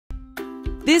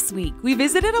This week, we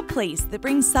visited a place that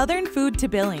brings Southern food to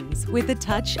Billings with a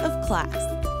touch of class.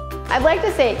 I'd like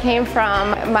to say it came from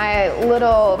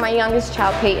my youngest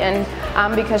child, Peyton,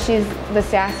 because she's the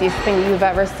sassiest thing you've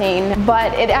ever seen.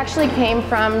 But it actually came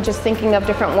from just thinking of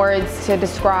different words to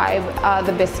describe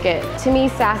the biscuit. To me,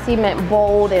 sassy meant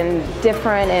bold and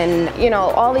different and, you know,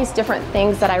 all these different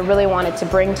things that I really wanted to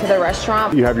bring to the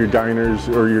restaurant. You have your diners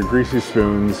or your greasy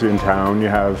spoons in town. You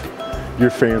have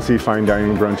your fancy fine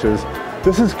dining brunches.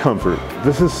 This is comfort.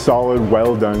 This is solid,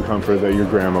 well-done comfort that your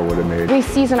grandma would have made. We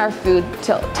season our food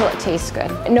till it tastes good.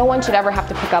 No one should ever have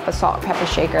to pick up a salt and pepper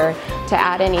shaker to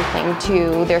add anything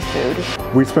to their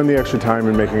food. We spend the extra time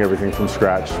in making everything from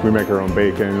scratch. We make our own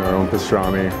bacon, our own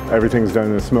pastrami. Everything's done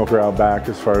in a smoker out back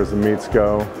as far as the meats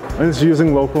go. And it's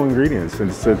using local ingredients.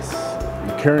 It's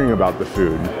caring about the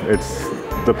food. It's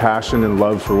the passion and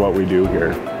love for what we do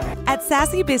here. At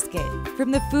Sassy Biscuit,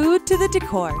 from the food to the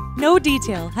decor, no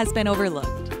detail has been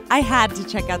overlooked. I had to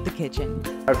check out the kitchen.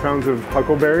 5 pounds of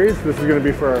huckleberries. This is going to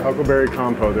be for our huckleberry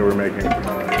compote that we're making.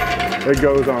 It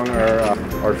goes on our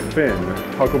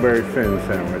huckleberry fin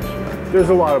sandwich. There's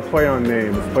a lot of play on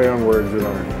names, play on words in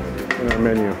our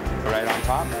menu. Right on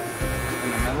top,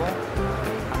 in the middle.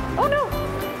 Oh no!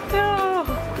 No!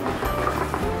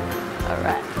 All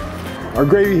right. Our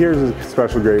gravy here is a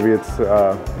special gravy. It's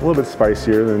a little bit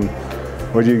spicier than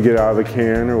what you get out of a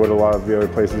can or what a lot of the other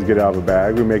places get out of a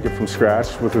bag. We make it from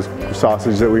scratch with this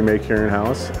sausage that we make here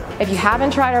in-house. If you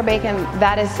haven't tried our bacon,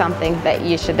 that is something that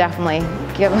you should definitely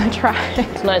give a try.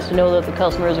 It's nice to know that the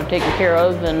customers are taken care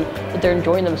of and that they're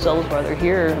enjoying themselves while they're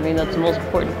here. I mean, that's the most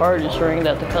important part, ensuring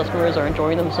that the customers are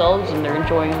enjoying themselves and they're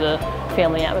enjoying the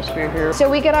family atmosphere here. So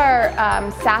we get our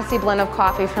Sassy blend of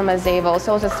coffee from Azevo.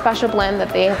 So it's a special blend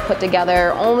that they have put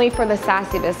together only for the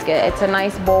Sassy Biscuit. It's a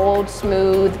nice, bold,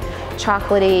 smooth,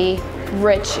 chocolatey,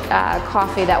 rich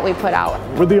coffee that we put out.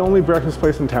 We're the only breakfast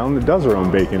place in town that does our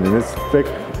own bacon, and it's thick,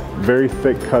 very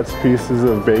thick cuts pieces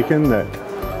of bacon that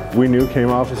we knew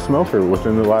came off a smoker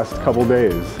within the last couple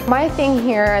days. My thing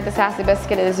here at the Sassy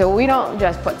Biscuit is that we don't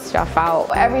just put stuff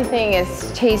out. Everything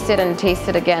is tasted and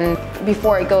tasted again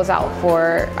before it goes out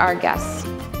for our guests.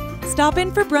 Stop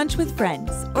in for brunch with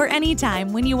friends or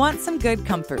anytime when you want some good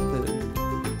comfort food.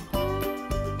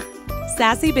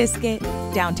 Sassy Biscuit,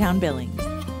 downtown Billings.